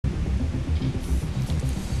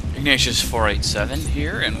Ignatius487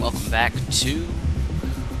 here, and welcome back to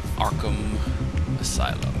Arkham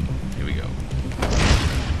Asylum. Here we go.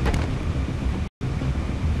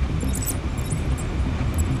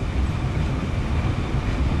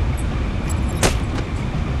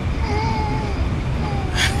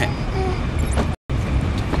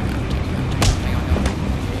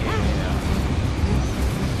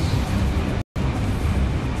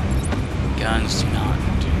 Guns do not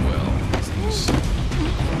do well with these.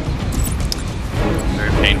 Very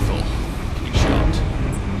painful getting shot.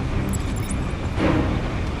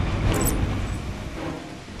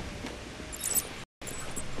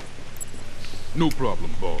 No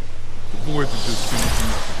problem, boss. The boys are just finishing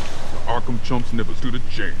up. The Arkham chumps never stood a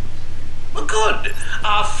chance. Well, good.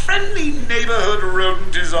 Our friendly neighborhood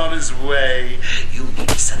rodent is on his way. You need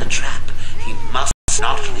to set a trap. He must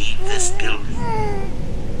not leave this building.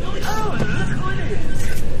 Oh, look who it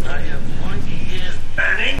is. Are your pointy ears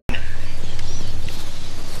burning?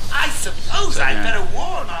 I suppose I'd better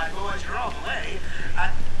warn my boys you're on the way.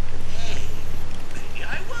 Hey, maybe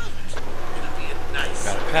I won't. It'll be a nice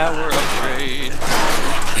Got a power upgrade.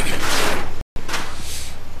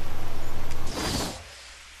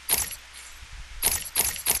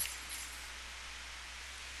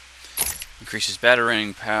 Increases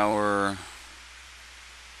battering power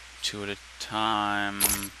 2 at a time.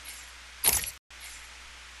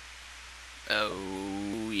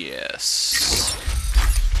 Oh yes.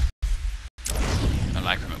 I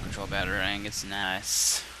like remote control battering, it's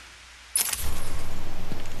nice.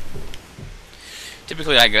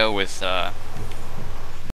 Typically I go with the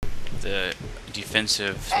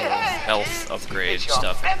defensive sort of health upgrade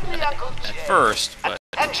stuff at first, but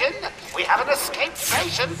Attention! We have an escaped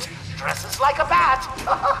patient. Dresses like a bat.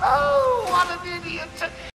 Oh, what an idiot!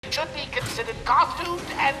 Should be considered costumed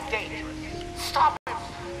and dangerous. Stop him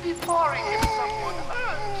before he gets someone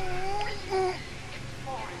hurt.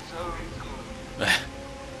 For his own good.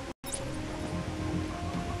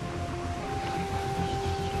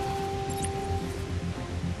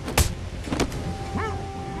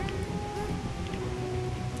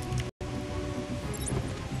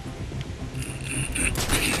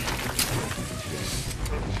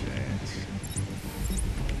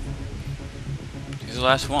 Here's the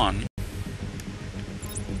last one.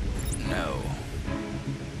 No.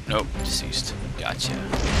 Nope, deceased. Gotcha.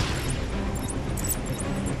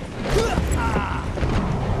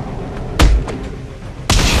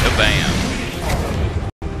 Bam.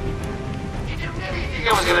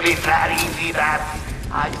 It was gonna be that easy, that.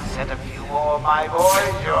 I sent a few more of my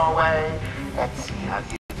boys your way. Let's see how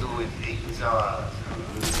you do with things are.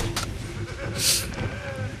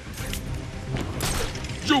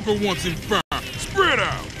 Joker wants him found. Spread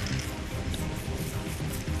out.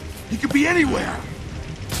 He could be anywhere.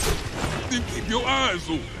 Then keep your eyes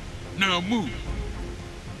open. Now move.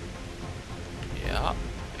 Yeah. I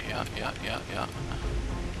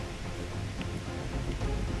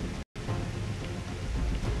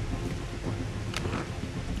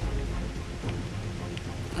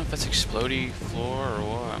don't know if that's explodey floor or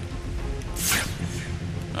what.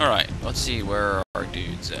 Alright, let's see where our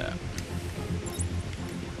dude's at.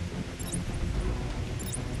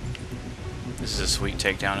 This is a sweet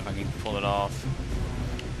takedown if I can pull it off.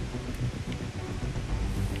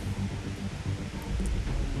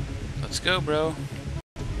 Let's go, bro.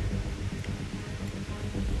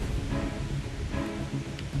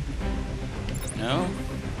 No?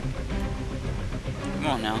 Come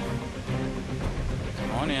on now.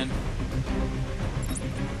 Come on in.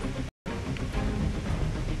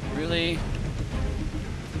 Really?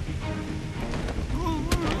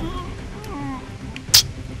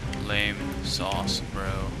 Lame sauce,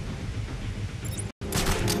 bro.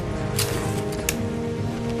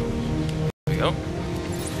 Here we go.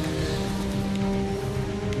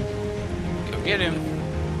 Go get him.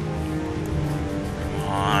 Come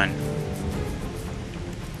on.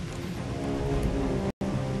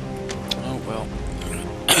 Oh well.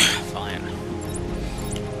 Fine.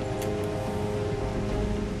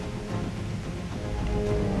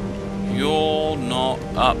 You're not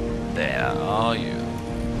up there, are you?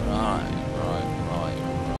 Right.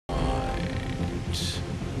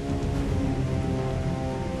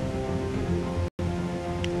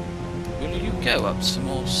 Will you go up some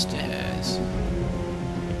more stairs?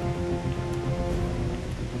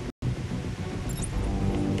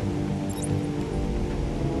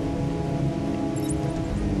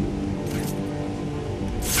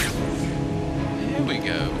 Here we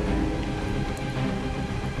go.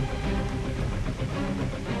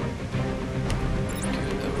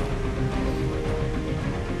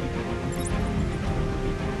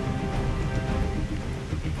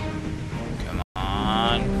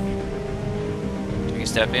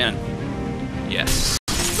 step in. Yes.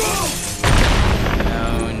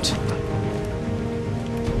 Owned.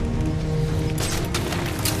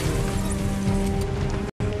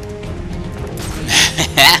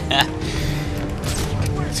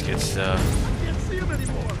 That's good stuff. I can't see him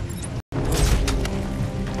anymore.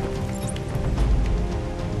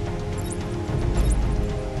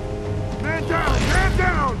 Man down! Man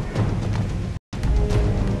down!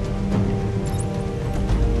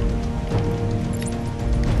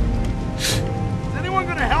 Is anyone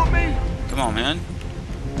gonna help me? Come on, man.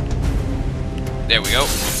 There we go.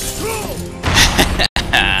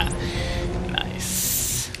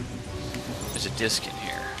 Nice. There's a disc in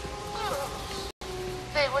here.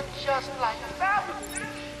 They were just like that.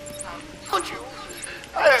 Could you?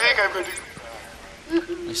 I think I'm ready.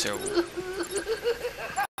 Is there...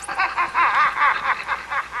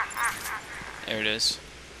 There it is.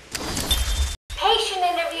 Patient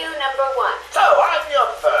interview number 1. So, I'm your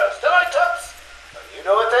first, am I, Tubbs? You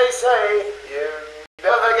know what they say, you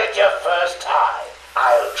never get your first time.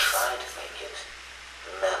 I'll try to make it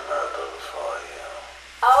memorable for you.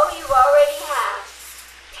 Oh, you already have.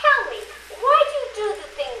 Tell me, why do you do the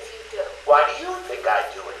things you do? Why do you think I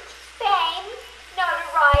do it? Fame,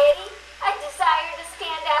 notoriety, a desire to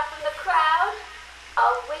stand out from the crowd, a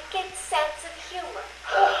wicked sense of humor.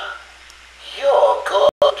 You're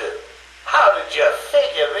good. How did you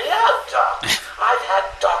figure me out, Doc? I've had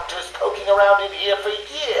doctors poking around in here for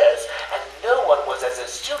years, and no one was as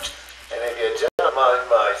astute, and if you don't mind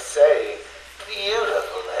my saying,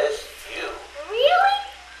 beautiful as you. Really?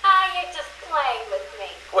 Ah, you're just playing with me.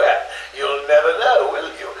 Well, you'll never know,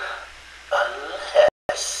 will you?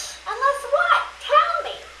 Unless... Unless what? Tell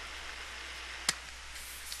me.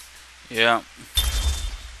 Yeah.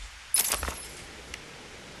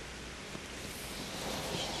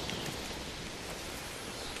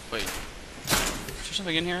 Wait. Is there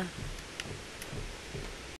something in here?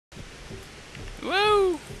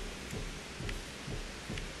 Woo!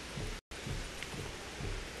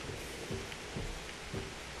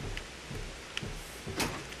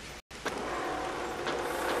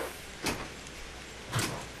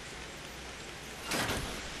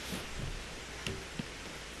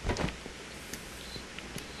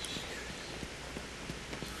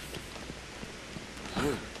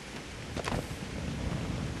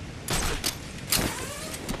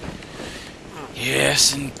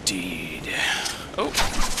 Yes, indeed. Oh.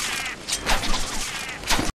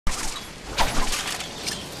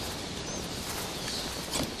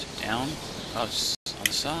 Is it down? Oh, it's on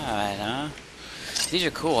the side, huh? These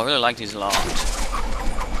are cool. I really like these locked.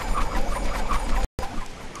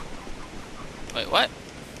 Wait, what?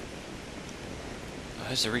 Oh,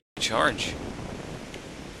 has to recharge.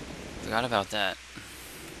 Forgot about that.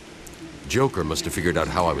 Joker must have figured out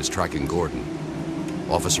how I was tracking Gordon.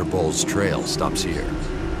 Officer Bowles' trail stops here.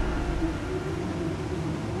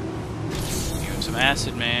 Give him some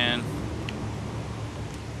acid, man.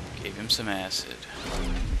 Gave him some acid.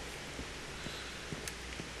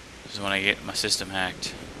 This is when I get my system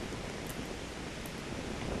hacked.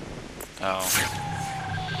 Oh.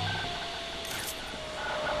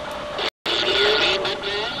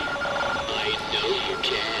 I know you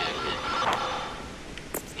can.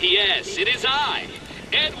 Yes, it is I,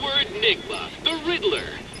 Edward Nigma, the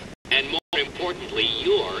Riddler. And more importantly,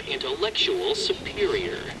 your intellectual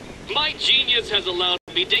superior. My genius has allowed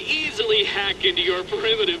me to easily hack into your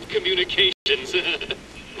primitive communications.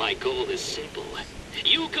 My goal is simple.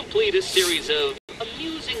 You complete a series of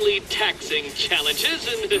amusingly taxing challenges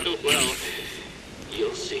and, well,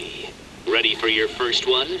 you'll see. Ready for your first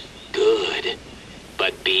one? Good.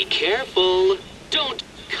 But be careful. Don't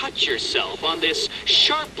cut yourself on this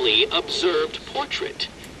sharply observed portrait.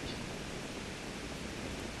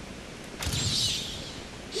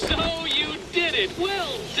 So you did it!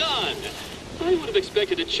 Well done! I would have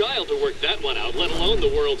expected a child to work that one out, let alone the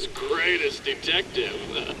world's greatest detective.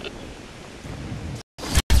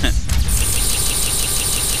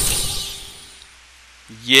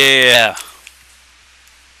 Yeah.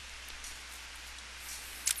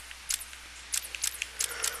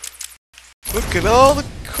 Look at all the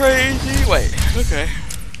crazy... Wait, okay.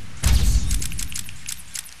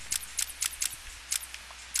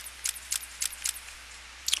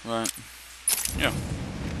 Right. Yeah.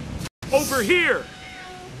 Over here!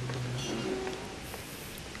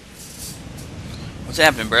 What's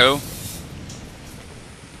happening, bro?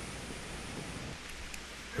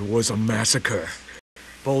 It was a massacre.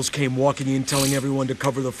 Bowles came walking in telling everyone to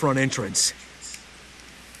cover the front entrance.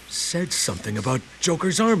 Said something about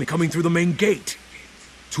Joker's army coming through the main gate.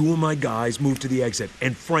 Two of my guys moved to the exit,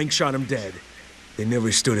 and Frank shot him dead. They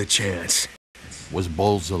never stood a chance. Was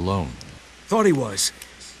Bowles alone? Thought he was.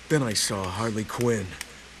 Then I saw Harley Quinn.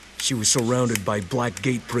 She was surrounded by Black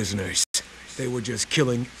Gate prisoners. They were just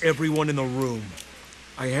killing everyone in the room.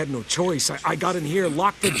 I had no choice. I got in here,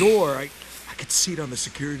 locked the door. I could see it on the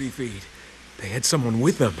security feed. They had someone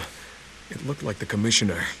with them. It looked like the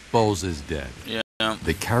commissioner. Bowles is dead. Yeah.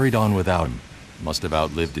 They carried on without him. Must have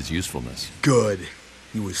outlived his usefulness. Good.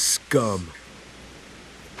 He was scum.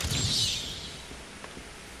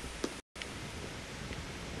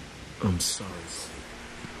 I'm sorry.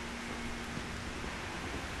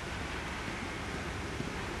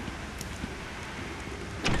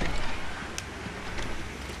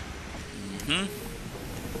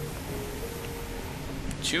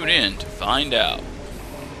 Tune in to find out.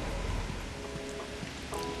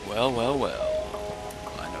 Well, well, well.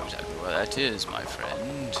 I know exactly what that is, my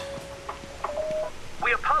friend.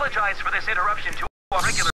 We apologize for this interruption to our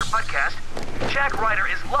regular podcast. Jack Ryder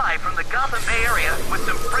is live from the Gotham Bay Area with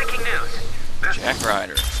some breaking news. Jack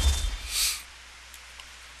Ryder.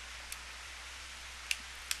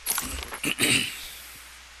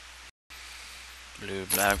 Blue,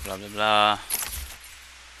 blah, blah, blah, blah.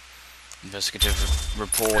 Investigative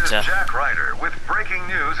reporter. This is Jack Ryder with breaking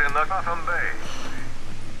news in the Gotham Bay.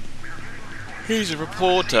 He's a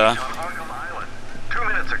reporter. On Arkham Island. 2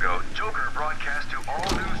 minutes ago, Joker broadcast to all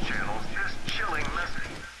news channels this chilling message.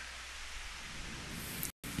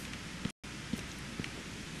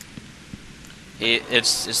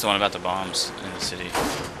 It's the one about the bombs in the city.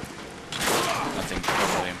 Nothing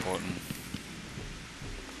really important.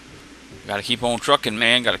 Gotta keep on trucking,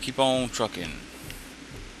 man. Gotta keep on trucking.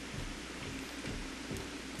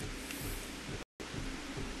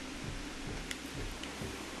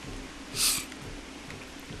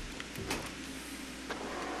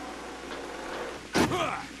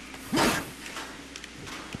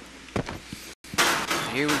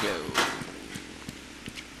 Here we go.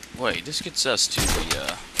 Wait, this gets us to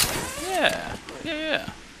the, yeah.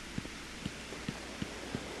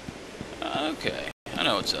 Okay, I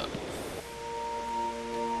know what's up.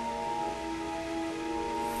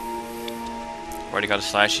 Already got a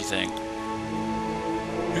slashy thing.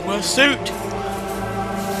 In my suit!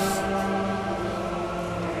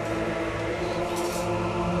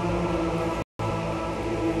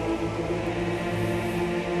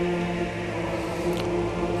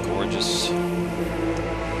 Gorgeous. Love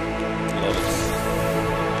it.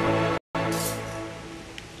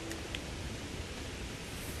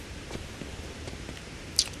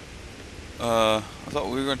 I thought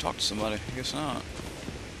we were going to talk to somebody. I guess not.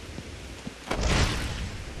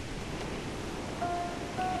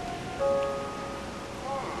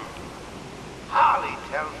 Harley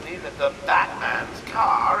tells me that the Batman's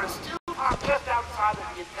car is still parked just outside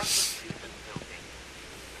of the intensive treatment building.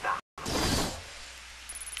 Now,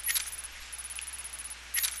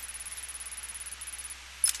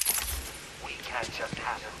 we can't just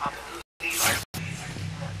have him up and leave us.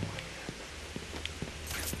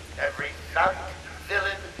 Every thug,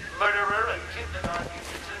 villain, murderer, and kidnapper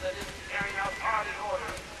that isn't carrying out party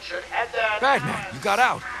orders should head there. Batman, you got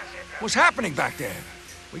out. What's happening back there?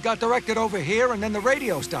 We got directed over here and then the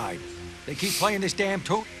radios died. They keep playing this damn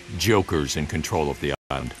tune. Joker's in control of the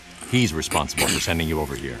island. He's responsible for sending you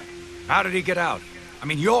over here. How did he get out? I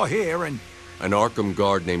mean, you're here and... An Arkham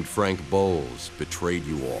guard named Frank Bowles betrayed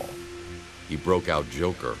you all. He broke out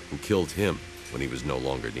Joker and killed him when he was no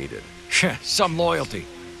longer needed. Some loyalty.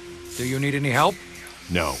 Do you need any help?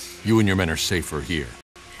 No, you and your men are safer here.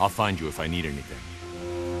 I'll find you if I need anything.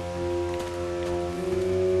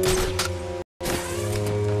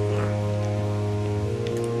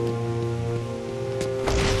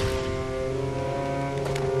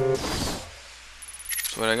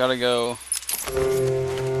 So I gotta go.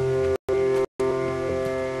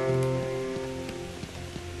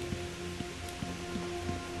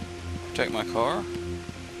 Protect my car.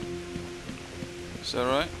 Is that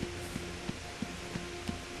right?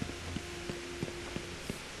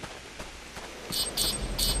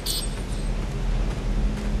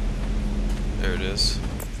 There it is.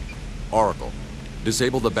 Oracle,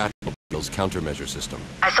 disable the Batmobile's countermeasure system.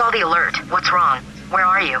 I saw the alert. What's wrong? Where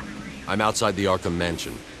are you? I'm outside the Arkham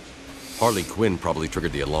mansion. Harley Quinn probably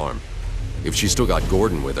triggered the alarm. If she's still got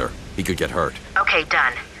Gordon with her, he could get hurt. Okay,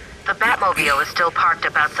 done. The Batmobile is still parked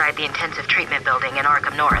up outside the intensive treatment building in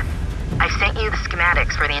Arkham North. I've sent you the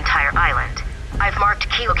schematics for the entire island. I've marked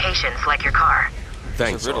key locations like your car.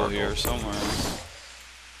 Thanks, There's a riddle Oracle. here somewhere.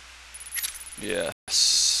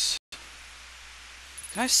 Yes.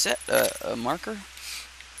 Can I set a marker?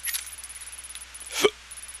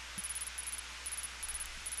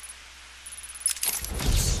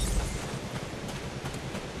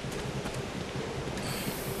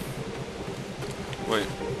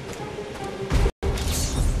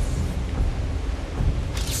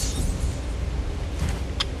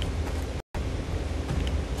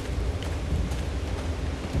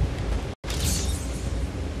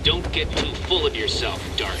 Don't get too full of yourself,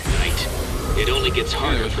 Dark Knight. It only gets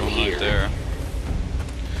harder from here. Right there.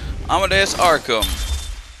 Amadeus Arkham.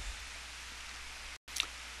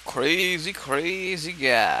 Crazy, crazy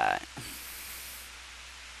guy.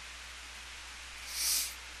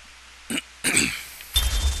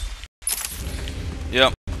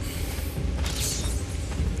 Yep.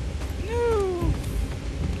 No.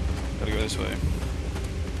 Gotta go this way.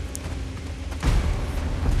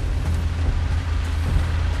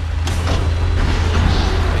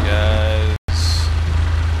 Hey guys.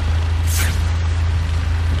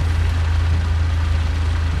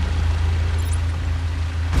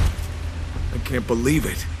 I can't believe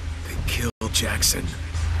it. They killed Jackson.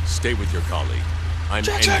 Stay with your colleague. I'm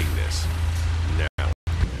ending this. Now.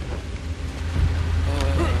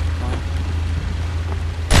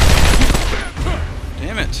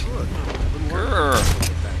 Damn it. Grr.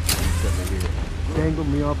 Dangled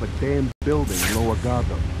me off a damn building in Lower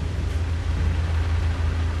Gotham.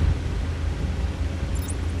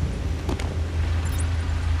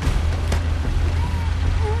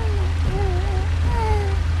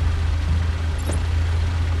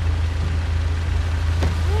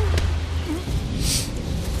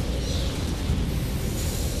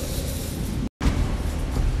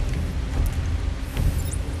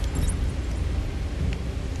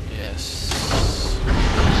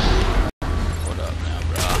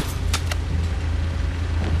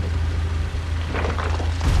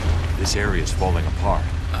 This area is falling apart.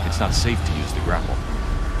 It's not safe to use the grapple.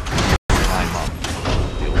 Climb up.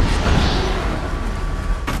 The old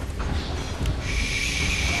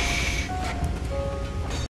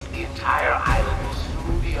The entire island will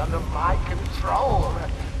soon be under my control.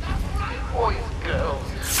 Boys, girls,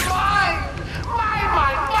 mine!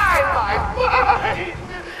 Mine!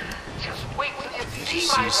 Just wait till you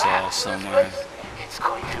see my seesaw somewhere. It's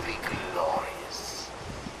going to be glorious.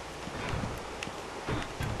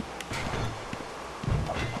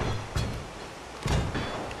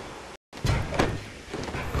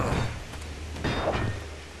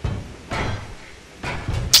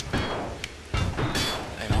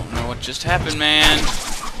 I don't know what just happened, man.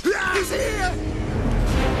 He's here!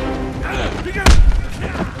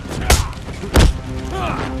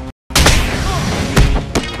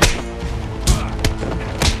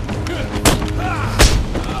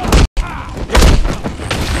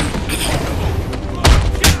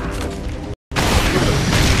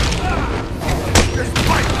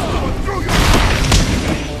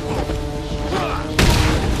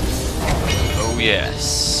 Oh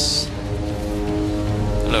yes.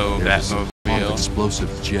 Hello, There's Batmobile.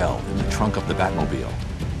 explosive gel in the trunk of the Batmobile.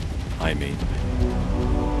 I mean,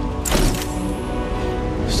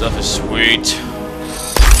 Stuff is sweet.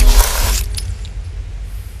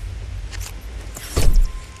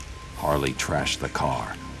 Harley trashed the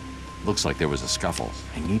car. Looks like there was a scuffle.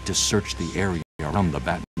 I need to search the area around the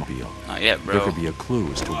Batmobile. Not yet, bro. There could be a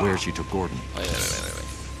clue as to where she took Gordon. Wait.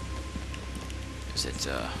 Is it,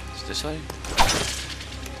 is this way?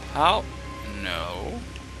 How? No.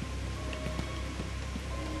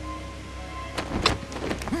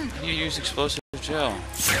 How do you use explosive gel?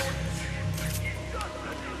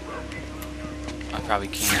 I probably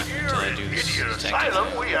can't until I do this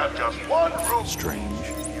Asylum, we have just one room. Strange.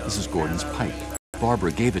 This is Gordon's pipe.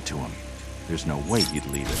 Barbara gave it to him. There's no way he'd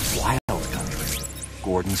leave it. Wild country.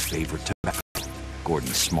 Gordon's favorite tobacco.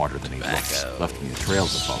 Gordon's smarter than he looks. Left me a trail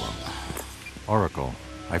to follow. Oracle,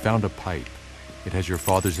 I found a pipe. It has your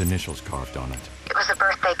father's initials carved on it. It was a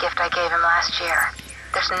birthday gift I gave him last year.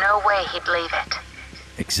 There's no way he'd leave it.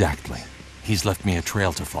 Exactly. He's left me a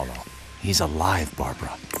trail to follow. He's alive,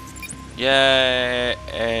 Barbara.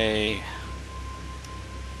 Yay.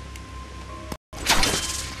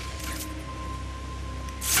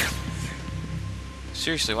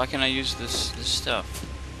 Seriously, why can't I use this stuff?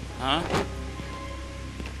 Huh?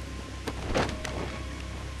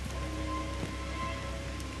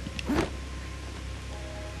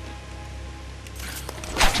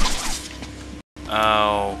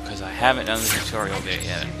 Oh, because I haven't done the tutorial bit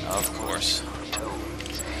yet, of course.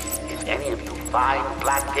 If any of you find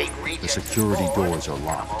Blackgate region, The security doors are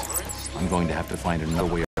locked. I'm going to have to find another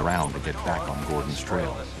way around to get back on Gordon's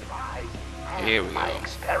trail. Here we go.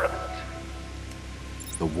 experiment.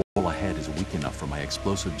 The wall ahead is weak enough for my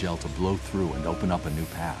explosive gel to blow through and open up a new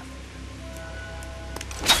path.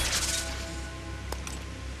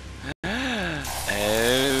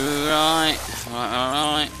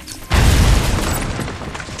 Alright.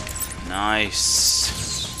 Nice.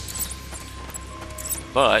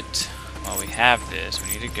 But while we have this,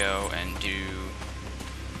 we need to go and do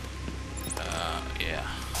yeah.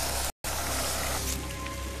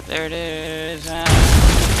 There it is.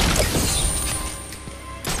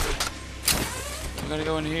 gonna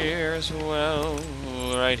go in here as well.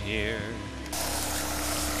 Right here.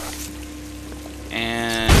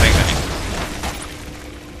 And bang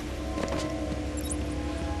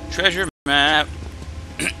bang. Treasure map.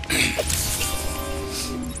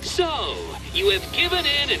 So, you have given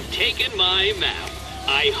in and taken my map.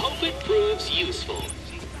 I hope it proves useful.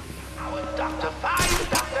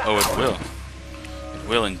 Oh, it will. It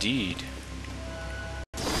will indeed.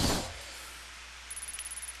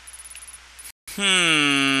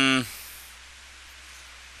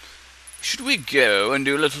 Should we go and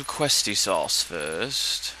do a little questy sauce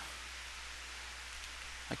first?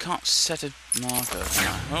 I can't set a marker.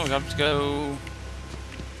 Oh, we have to go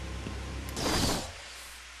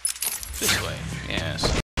this way.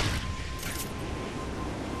 Yes.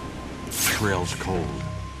 Trail's cold.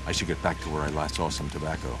 I should get back to where I last saw some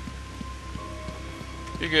tobacco.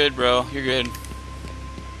 You're good, bro. You're good.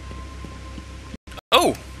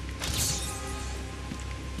 Oh!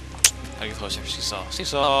 Gotta get closer. Seesaw.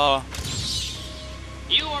 Seesaw!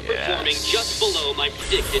 You are performing just below my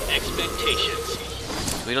predicted expectations.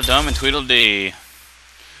 Tweedledum and Tweedledee.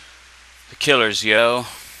 The killers, yo.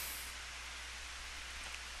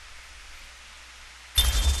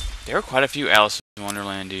 There are quite a few Alice in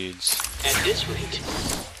Wonderland dudes. At this rate.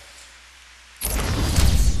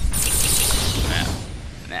 Map.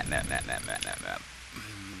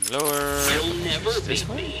 Lower. You'll never beat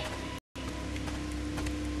me.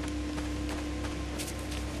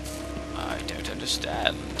 I don't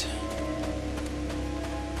understand.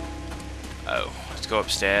 Oh, let's go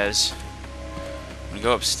upstairs. I'm gonna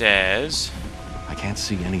go upstairs. I can't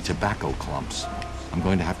see any tobacco clumps. I'm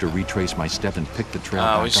going to have to retrace my step and pick the trail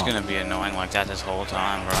back up. Oh, he's gonna be annoying like that this whole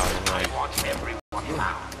time, probably. I want everyone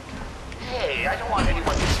out. Hey, I don't want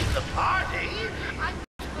anyone missing the party. I'm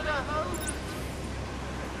just gonna host.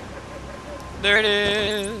 There it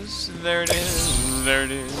is. There it is. There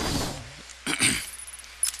it is.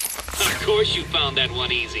 Of course you found that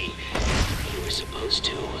one easy. You were supposed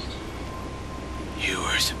to. You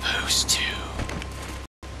were supposed to.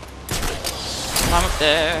 Climb up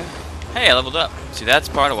there. Hey, I leveled up. See, that's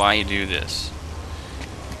part of why you do this.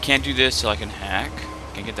 I can't do this till I can hack.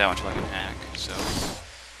 Can't get that one till I can hack. So,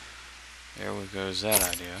 there goes that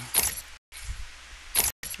idea.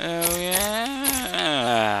 Oh,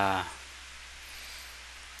 yeah.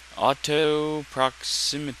 Auto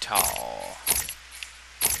proximital.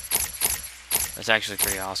 That's actually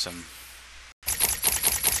pretty awesome.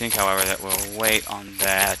 I think, however, that we'll wait on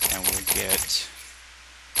that and we'll get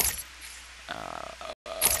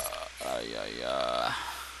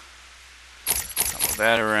double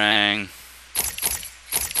batarang.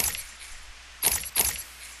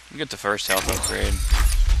 We'll get the first health upgrade.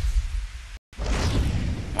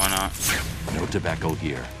 Why not? No tobacco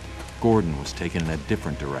here. Gordon was taken in a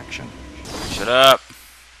different direction. Shut up!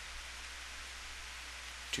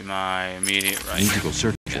 To my immediate right. I need to go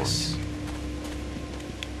search for it.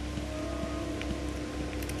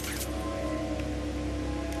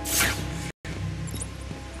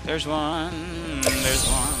 There's one. There's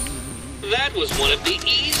one. That was one of the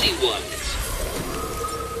easy ones.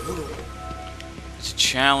 It's a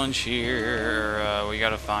challenge here. We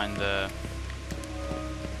gotta find the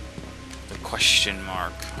question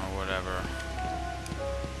mark or whatever.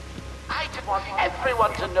 I just want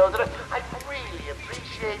everyone to know that I really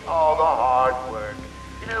appreciate all the hard work.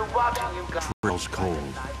 You know, watching you guys. Trail's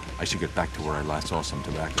cold. I should get back to where I last saw some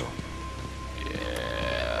tobacco.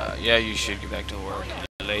 Yeah, you should get back to work,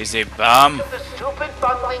 you lazy bum. The stupid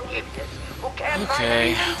bungling idiot who can't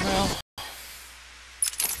Okay, well,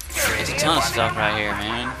 there's a ton of stuff right here,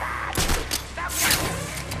 man.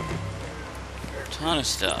 Ton of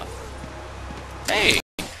stuff. Hey.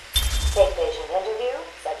 Take patient interview.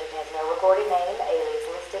 Subject has no recorded name. Alias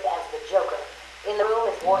listed as the Joker. In the room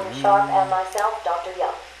is Warden Sharp and myself, Dr.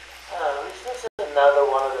 Young. Is this another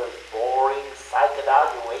one of those boring psych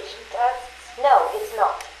evaluation tests? No, it's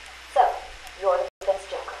not. So, you're the best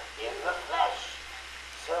Joker. In the flesh.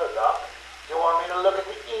 So, Doc, do you want me to look at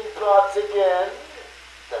the ink blots again?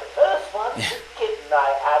 The first one is a kitten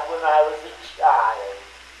I had when I was a child.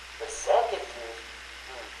 The second is,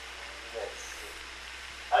 let's see,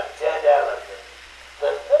 a dead elephant.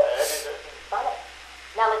 The third is a... Funny.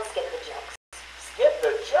 Now let's skip the jokes. Skip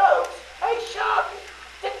the jokes? Hey, Sharpie,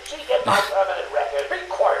 didn't she get my permanent record? Be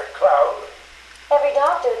quiet, clown. Every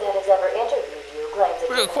doctor that has ever interviewed you claims that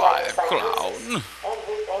Be you quiet, have clown.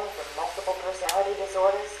 Everything from multiple personality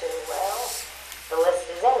disorders to, well, the list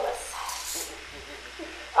is endless.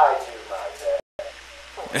 I do my best.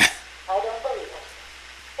 I don't believe it.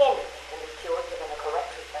 Anything can be cured given the correct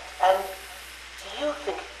treatment. And do you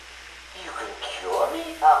think you can cure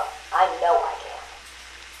me? Oh, I know I can.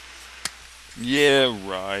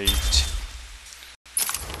 right.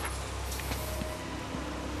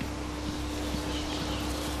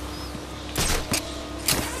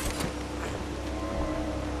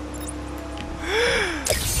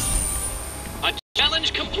 A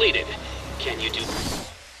challenge completed. Can you do?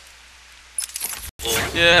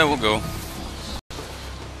 Yeah, we'll go.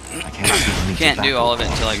 I can't see what leads Can't back do to all the of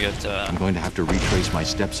it until I falls. get. I'm going to have to retrace my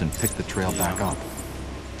steps and pick the trail back up.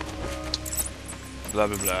 Blah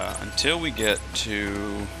blah blah. Until we get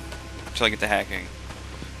to. Until I get to hacking.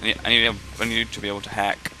 I need to be able to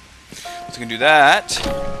hack. Once I can do that,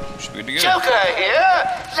 should be good to go. Joker here!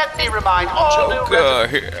 Let me remind all Joker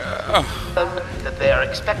new here. that they are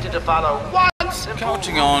expected to follow one simple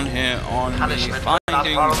Counting on him, on me punishment for not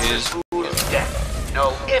finding following his. the rule of death.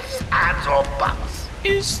 No ifs, ands, or buts.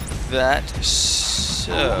 Is that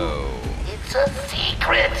so? It's a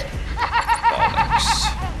secret. Bollocks.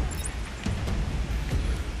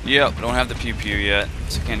 Yep, don't have the pew pew yet,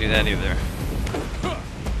 so can't do that either.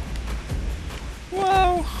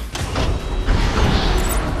 Whoa.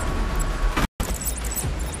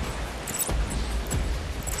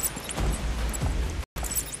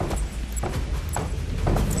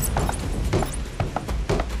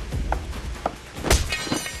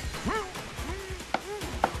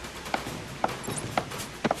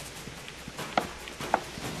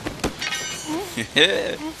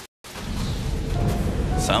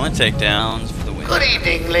 Silent takedowns for the win. Good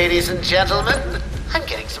evening, ladies and gentlemen. I'm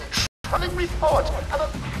getting some troubling reports of a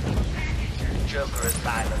Joker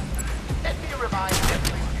Asylum. Let me remind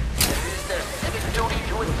everyone that it is their civic duty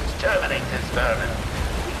to exterminate this vermin.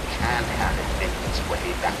 We can't have it make its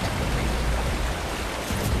way back to the base.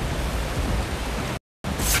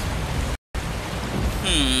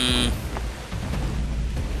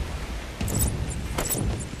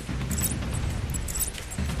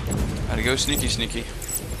 How to go sneaky sneaky.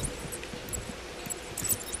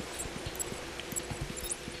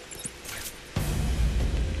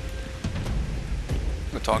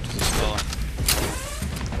 Go talk to this fella.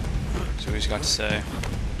 See what he's got to say.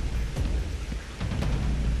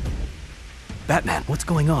 Batman, what's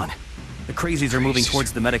going on? The crazies are moving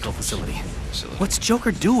towards the medical facility. What's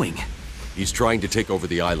Joker doing? He's trying to take over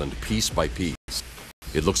the island piece by piece.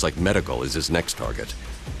 It looks like medical is his next target.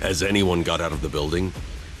 Has anyone got out of the building?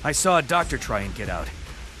 I saw a doctor try and get out.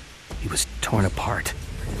 He was torn apart.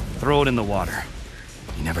 Throw it in the water.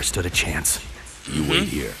 He never stood a chance. You wait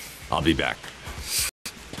here. I'll be back.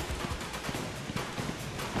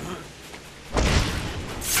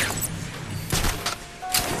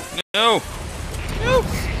 No! No!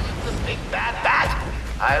 The big bad bat!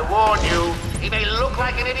 I warn you, he may look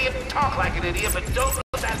like an idiot and talk like an idiot, but don't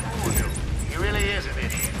let that fool you. He really is an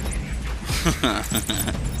idiot.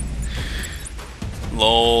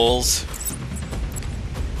 Lols.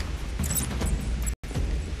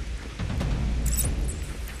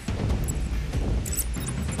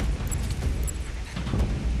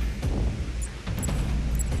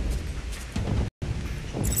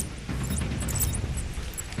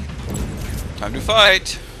 Time to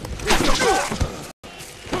fight.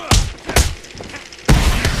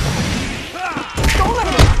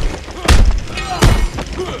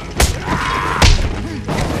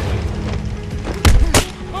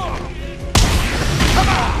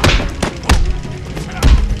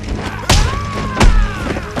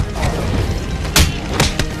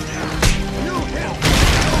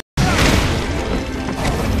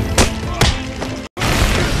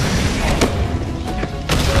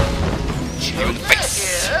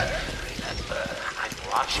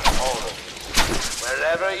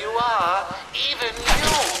 Wherever you are, even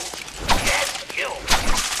you. Yes, you.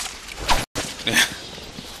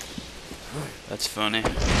 That's funny.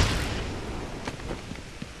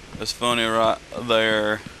 That's funny right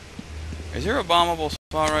there. Is there a bombable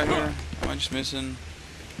spot right here? Am I just missing?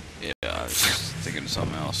 Yeah, I was just thinking of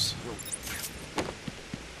something else.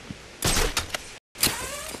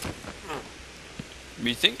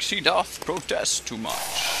 Methinks she doth protest too much.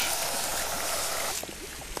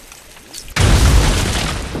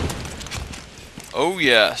 Oh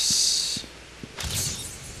yes.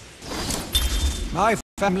 My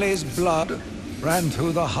family's blood ran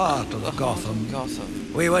through the heart of Gotham.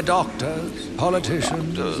 We were doctors,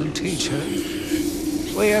 politicians, and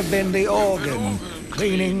teachers. We have been the organ,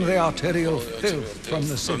 cleaning the arterial filth from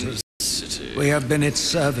the city. We have been its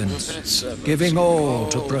servants, giving all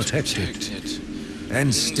to protect it.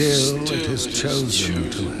 And still it has chosen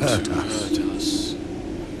to hurt us.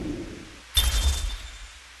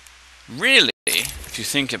 Really, if you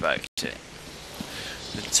think about it,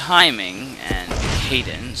 the timing and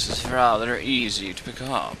cadence is rather easy to pick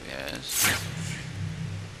up, yes?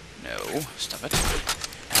 No, stop it.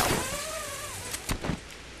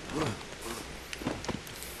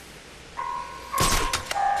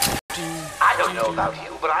 I don't know about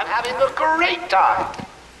you, but I'm having a great time.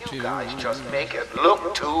 You guys just make it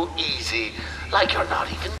look too easy. Like you're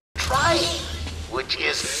not even trying. Which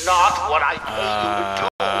is not what I pay you to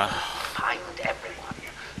do. Find everyone.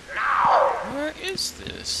 Now! Where is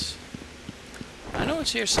this? I know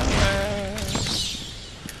it's here somewhere.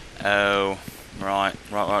 Oh, right.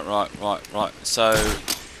 So,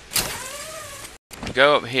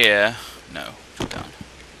 go up here. No, down.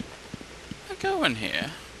 I go in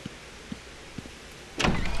here.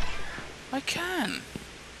 I can.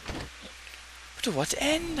 But to what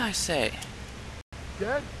end, I say?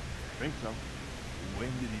 Dead? I think so. When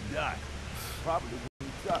did he die? Probably when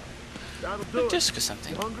he shot. That'll do A it. disc or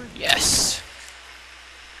something. You hungry? Yes.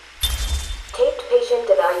 Taped patient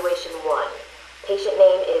evaluation 1. Patient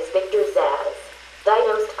name is Victor Zaz.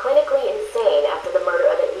 Diagnosed clinically insane after the murder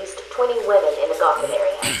of at least 20 women in the Gotham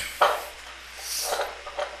area.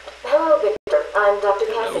 Hello, Victor. I'm Dr.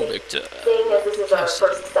 Cassidy. Hello, Victor. Seeing as this is our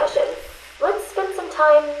first session, let's spend some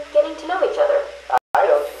time getting to know each other. I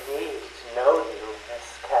don't need to know you,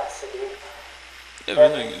 Miss Cassidy.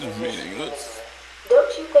 Everything is meaningless.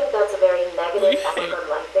 Don't you think that's a very negative outlook on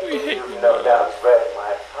life, Victor? You've no doubt read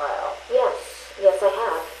my file. Yes, I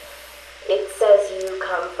have. It says you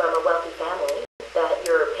come from a wealthy family, that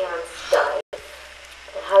your parents died,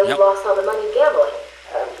 and how you lost all the money gambling.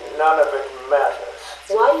 And none of it matters.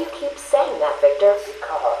 Why do you keep saying that, Victor?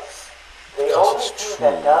 Because the only thing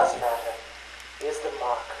that does matter is the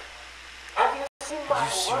mark. Have you seen my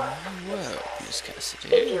work? Miss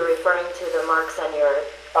Cassidy. If you're referring to the marks on your...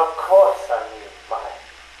 Of course I mean my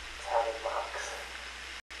tally marks.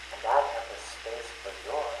 And I have a space for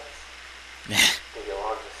yours. Do you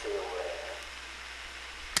want to see where?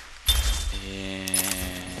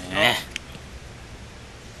 Yeah.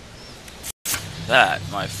 That,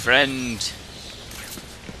 my friend,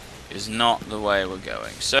 is not the way we're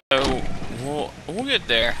going. So we'll get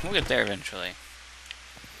there. We'll get there eventually.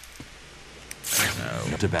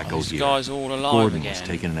 No tobacco These here. guys all alive Gordon again. was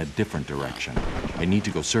taken in a different direction. I need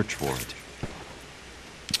to go search for it.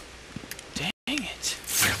 Dang it!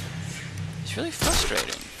 It's really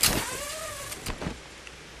frustrating.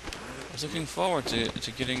 I was looking forward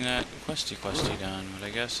to getting that questy done, but I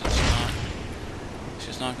guess it's not. It's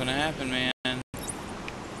just not gonna happen, man.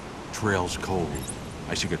 Trail's cold.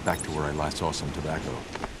 I should get back to where I last saw some tobacco.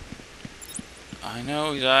 I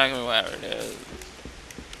know exactly where it is.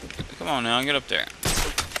 Come on now, get up there.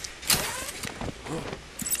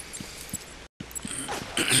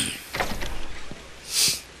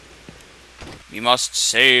 We must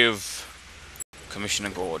save Commissioner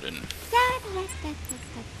Gordon.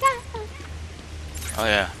 Oh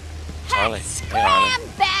yeah, Charlie. Hey, Harley. Scram,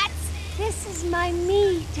 bats! This is my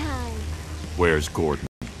me time. Where's Gordon?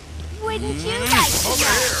 Wouldn't you like to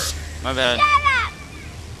know? My bad. Shut up!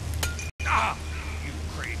 Ah, you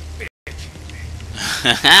great bitch.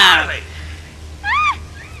 Harley!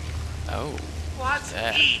 Oh. What's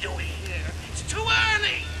he doing here? It's too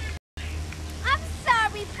early! I'm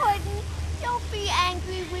sorry, Puddin'. Don't be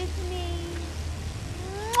angry with me.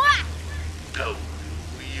 Mwah! Go,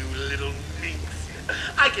 you little minx.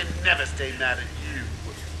 I can never stay mad at you.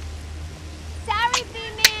 Sorry,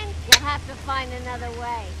 B-Man. You'll have to find another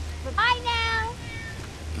way. Bye now.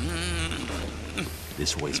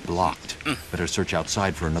 This way's blocked. Better search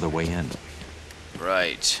outside for another way in.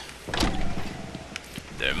 Right.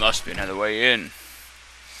 There must be another way in.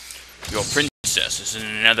 Your princess is in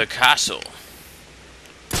another castle.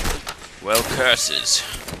 Well, curses.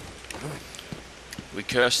 We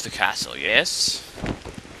curse the castle, yes?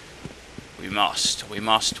 We must.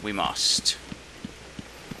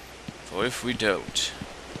 For if we don't,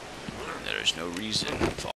 there is no reason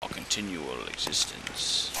for our continual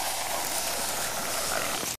existence. I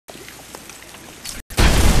don't know.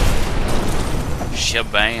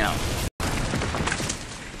 Shabam.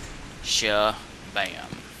 Shabam.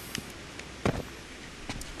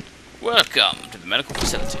 Welcome to the medical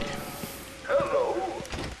facility. Hello.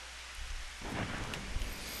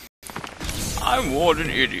 I'm Warden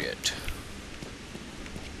Idiot.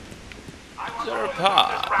 Is there a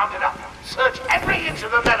pod? Rounded up. Search every inch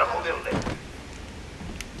of the medical building.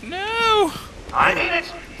 No! I mean it.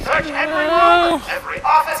 Search every room, every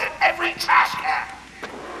office, and every trash can.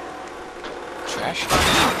 Trash can?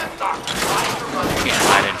 You can't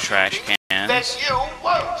hide in trash Then cans. you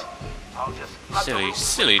won't. I'll just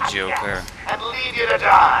Silly Joker. and leave you to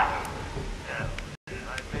die. No,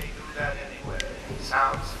 I may do that anyway.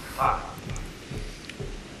 Sounds fun.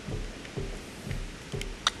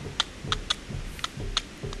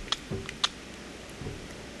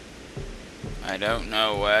 don't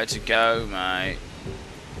know where to go, mate.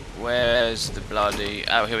 Where's the bloody...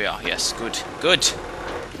 Oh, here we are. Yes, good. Good!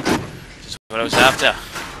 Just what I was after.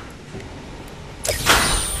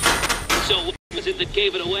 So what was it that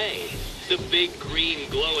gave it away? The big green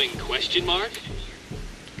glowing question mark?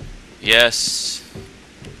 Yes.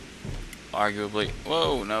 Arguably.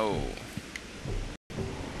 Whoa, no.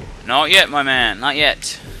 Not yet, my man. Not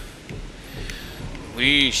yet.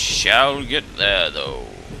 We shall get there, though.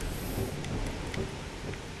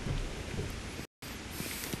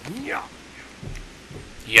 Yeah.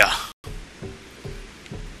 Yeah.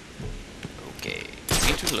 Okay.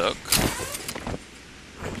 Need to look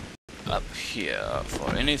up here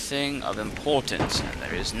for anything of importance, and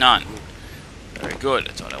there is none. Very good.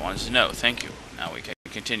 That's all I wanted to know. Thank you. Now we can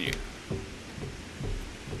continue.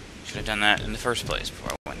 Should have done that in the first place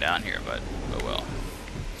before I went down here, but oh well.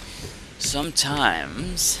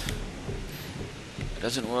 Sometimes it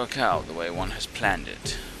doesn't work out the way one has planned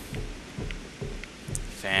it.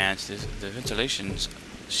 Fans, the ventilation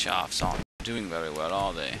shafts aren't doing very well,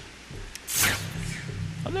 are they?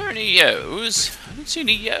 Are there any yos? I don't see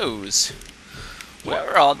any yos.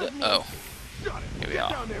 Where are the... Oh. Here we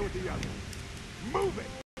are.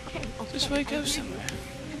 This way goes somewhere.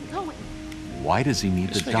 Why does he need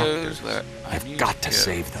This the way doctor? goes where I've got to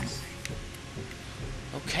save them.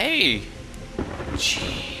 Okay.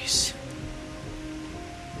 Jeez.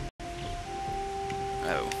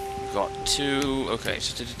 Oh, we've got two... Okay,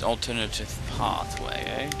 so it's an alternative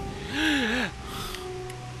pathway, eh?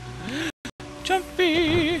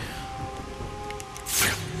 Jumpy!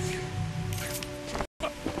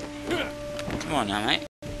 Come on now, mate.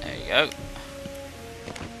 There you go.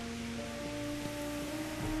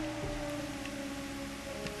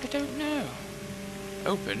 I don't know.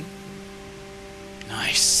 Open?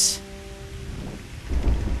 Nice.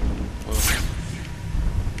 Whoa.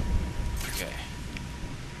 Okay.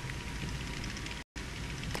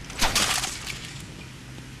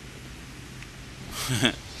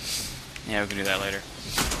 Yeah, we can do that later.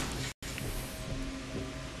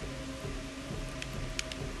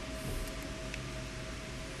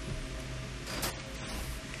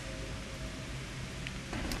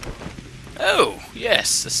 Oh,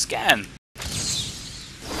 yes, a scan.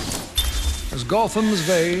 As Gotham's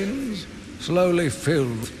veins slowly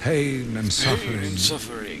filled with pain and suffering,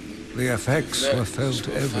 the effects were felt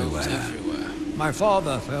everywhere. My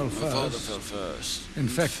father fell first,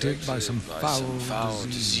 infected by some foul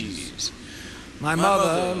disease. My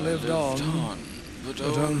mother lived on, but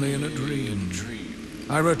only in a dream.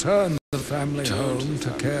 I returned to the family home to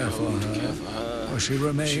care for her, where she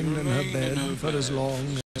remained in her bed for as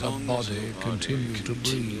long as her body continued to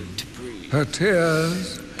breathe. Her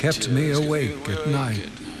tears kept me awake at night.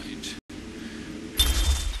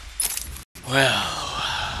 Well,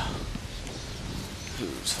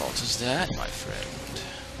 whose fault is that, my friend?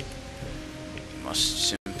 You must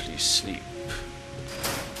simply sleep,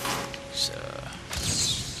 sir.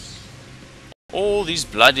 All these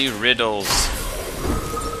bloody riddles.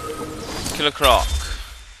 Killer Croc.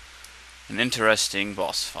 An interesting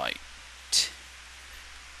boss fight.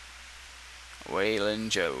 Waylon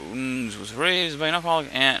Jones was raised by an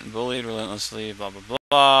alcoholic aunt and bullied relentlessly, blah blah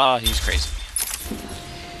blah. He's crazy.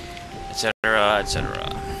 Etc. etc.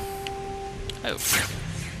 Oh.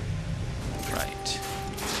 Right.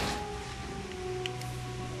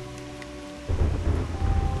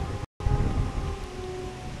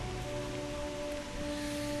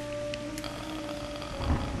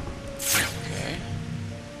 Okay.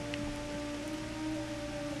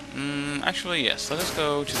 Actually, yes. Let us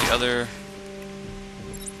go to the other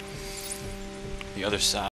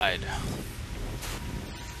side.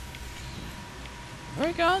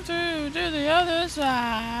 We're going to the other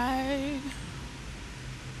side.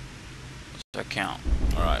 What's our count?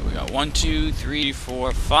 Alright, we got 1, 2, 3,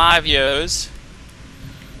 4, 5 yos.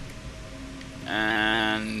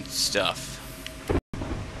 And stuff.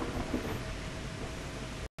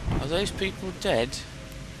 Are those people dead?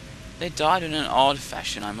 They died in an odd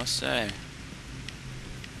fashion, I must say.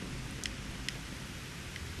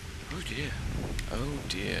 Oh dear. Oh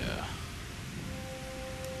dear.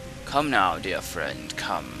 Come now, dear friend,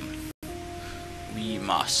 come. We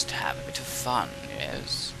must have a bit of fun,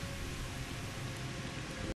 yes?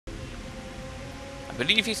 I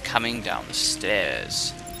believe he's coming down the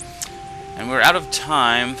stairs. And we're out of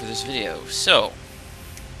time for this video, so...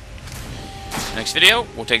 next video,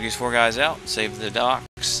 we'll take these 4 guys out, save the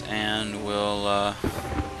docks, and we'll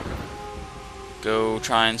go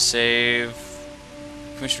try and save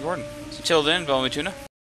Commissioner Gordon. So until then, Bellamy Tuna.